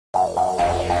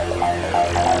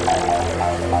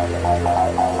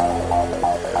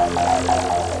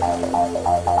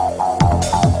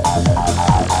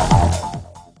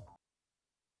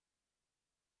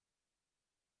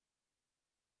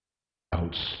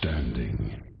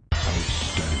Outstanding.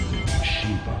 Outstanding.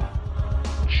 Sheeva.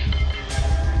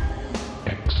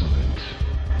 Excellent.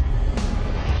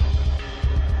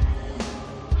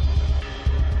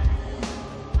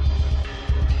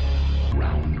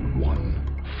 Round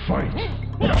one. Fight.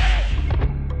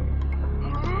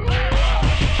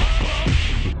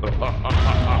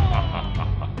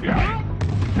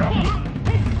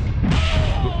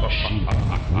 Sheeva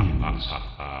wins.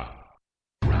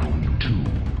 Round two.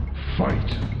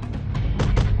 Fight.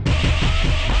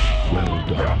 Well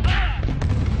done.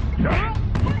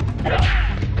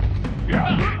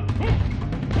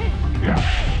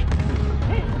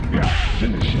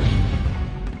 Finish it.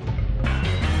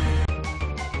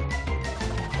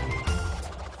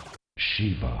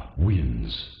 Sheeva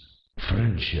wins.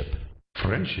 Friendship.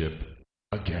 Friendship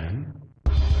again.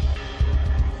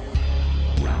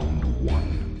 Round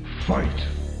one. Fight.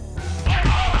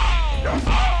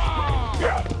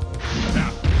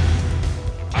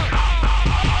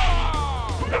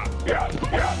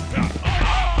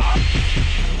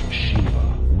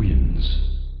 Sheeva wins.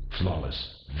 Flawless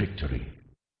victory.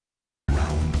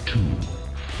 Round two.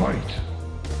 Fight.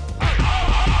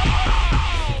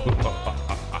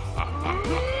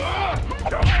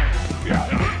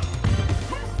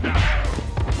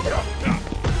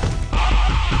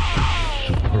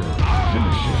 Superb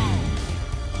finishing.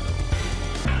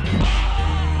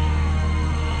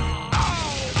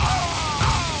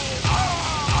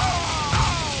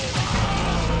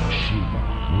 Sheeva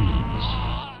wins.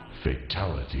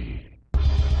 Fatality.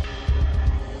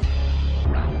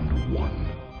 Round one.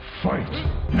 Fight.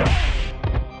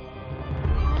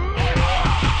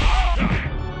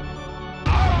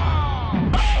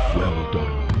 Well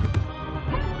done.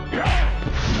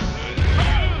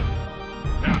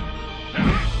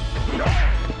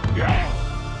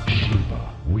 Sheeva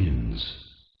wins.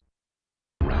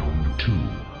 Round two.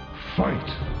 Fight.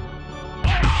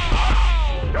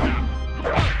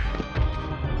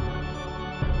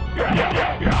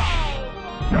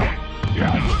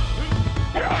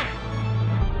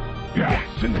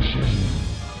 Finish it.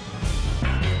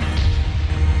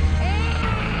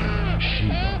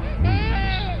 Sheeva wins.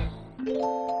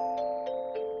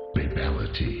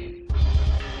 Fatality.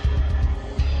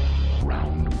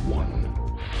 Round one.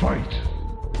 Fight.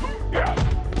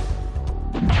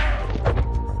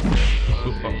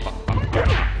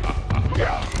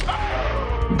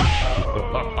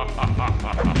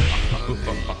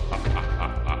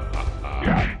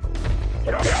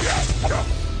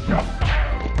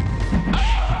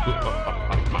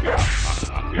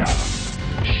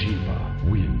 Sheeva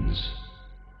wins.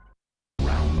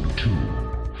 Round two.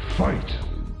 Fight.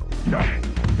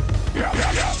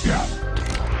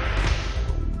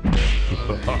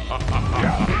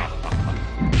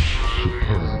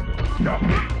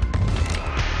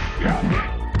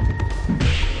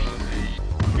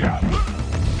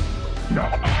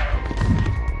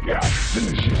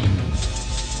 Finish it.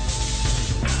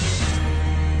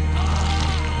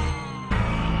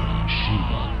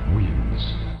 Sheeva wins.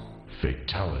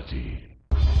 Fatality.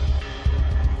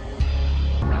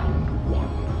 Round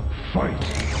one. Fight.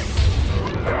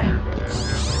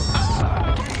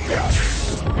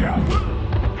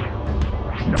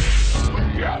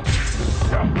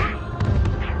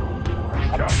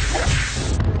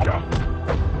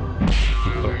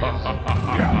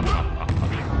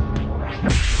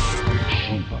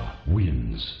 Sheeva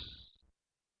wins.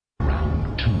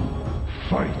 Round two.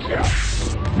 Fight.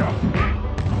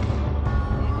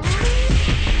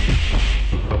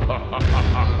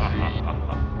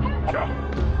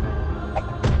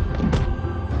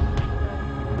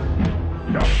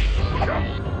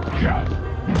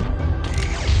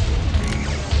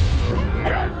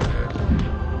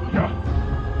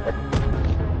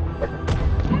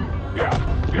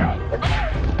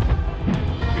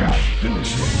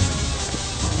 Finish it.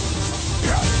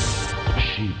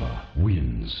 Sheeva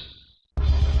wins.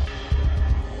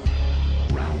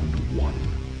 Round one.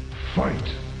 Fight.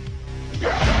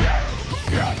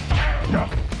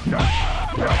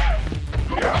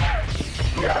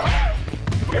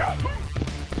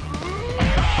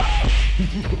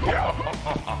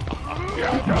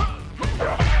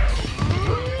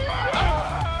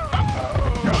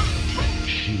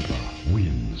 Sheeva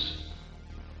wins.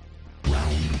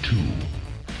 Round two.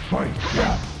 Fight.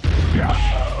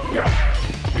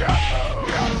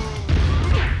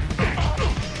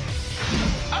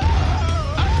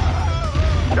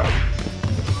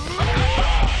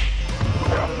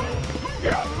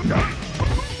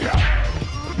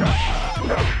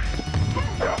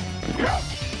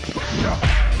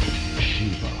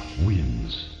 Sheeva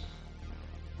wins.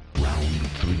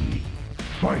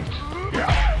 Fight!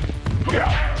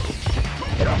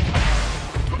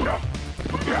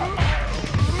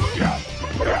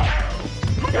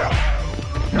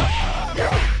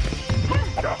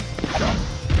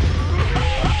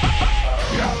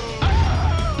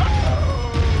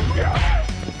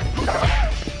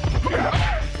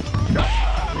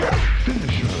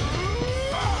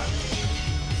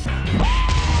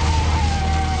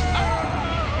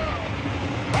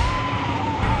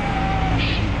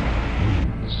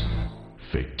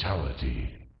 Fatality.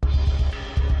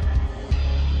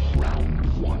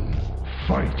 Round one.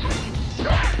 Fight!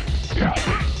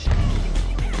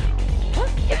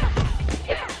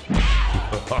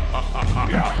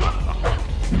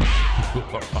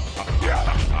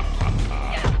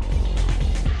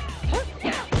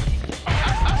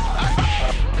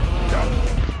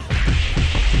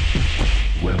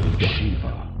 Well,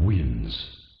 Sheeva wins.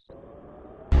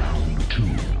 Round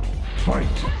two.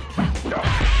 Fight!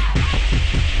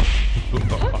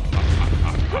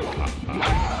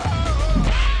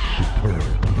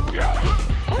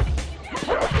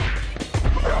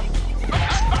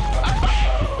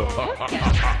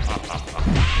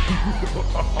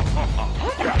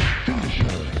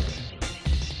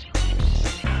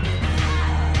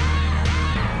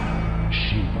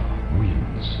 Sheeva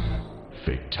wins.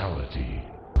 Fatality.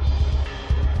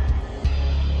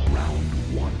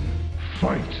 Round one.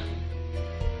 Fight!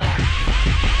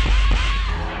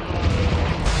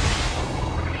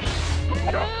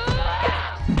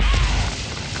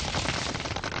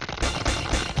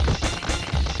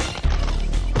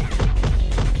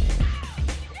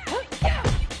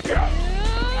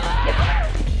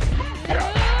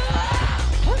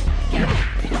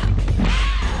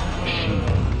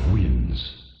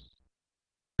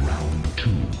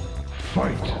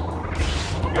 Fight!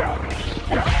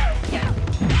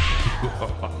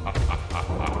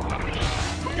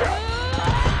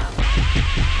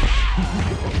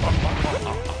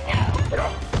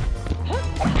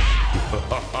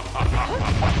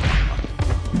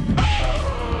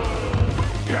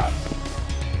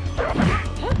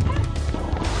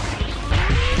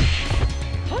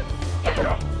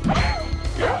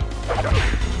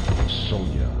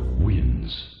 Sonya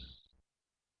wins.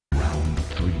 Round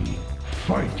three.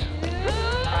 Fight!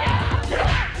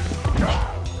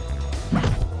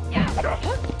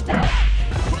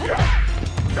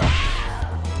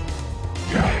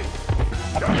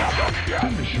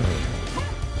 Finish her!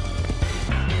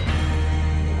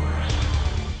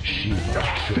 Sheeva,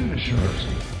 finish her!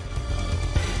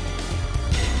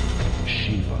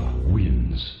 Sheeva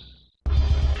wins.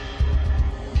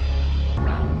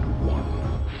 Round one.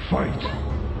 Fight!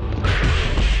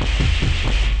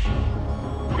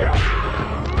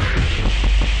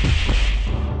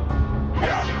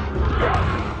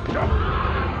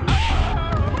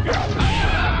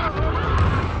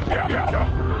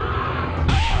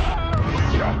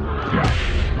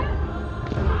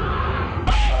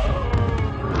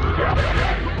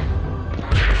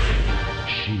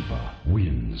 Sheeva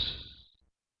wins.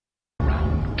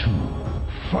 Round two.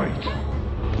 Fight!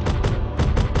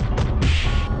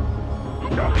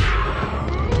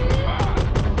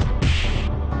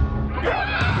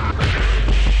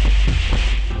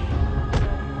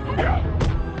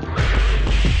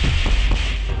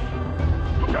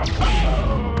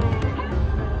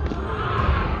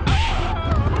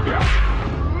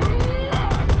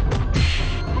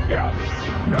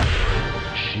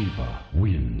 Sheeva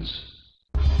wins.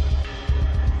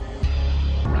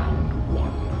 Round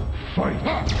one.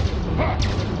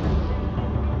 Fight!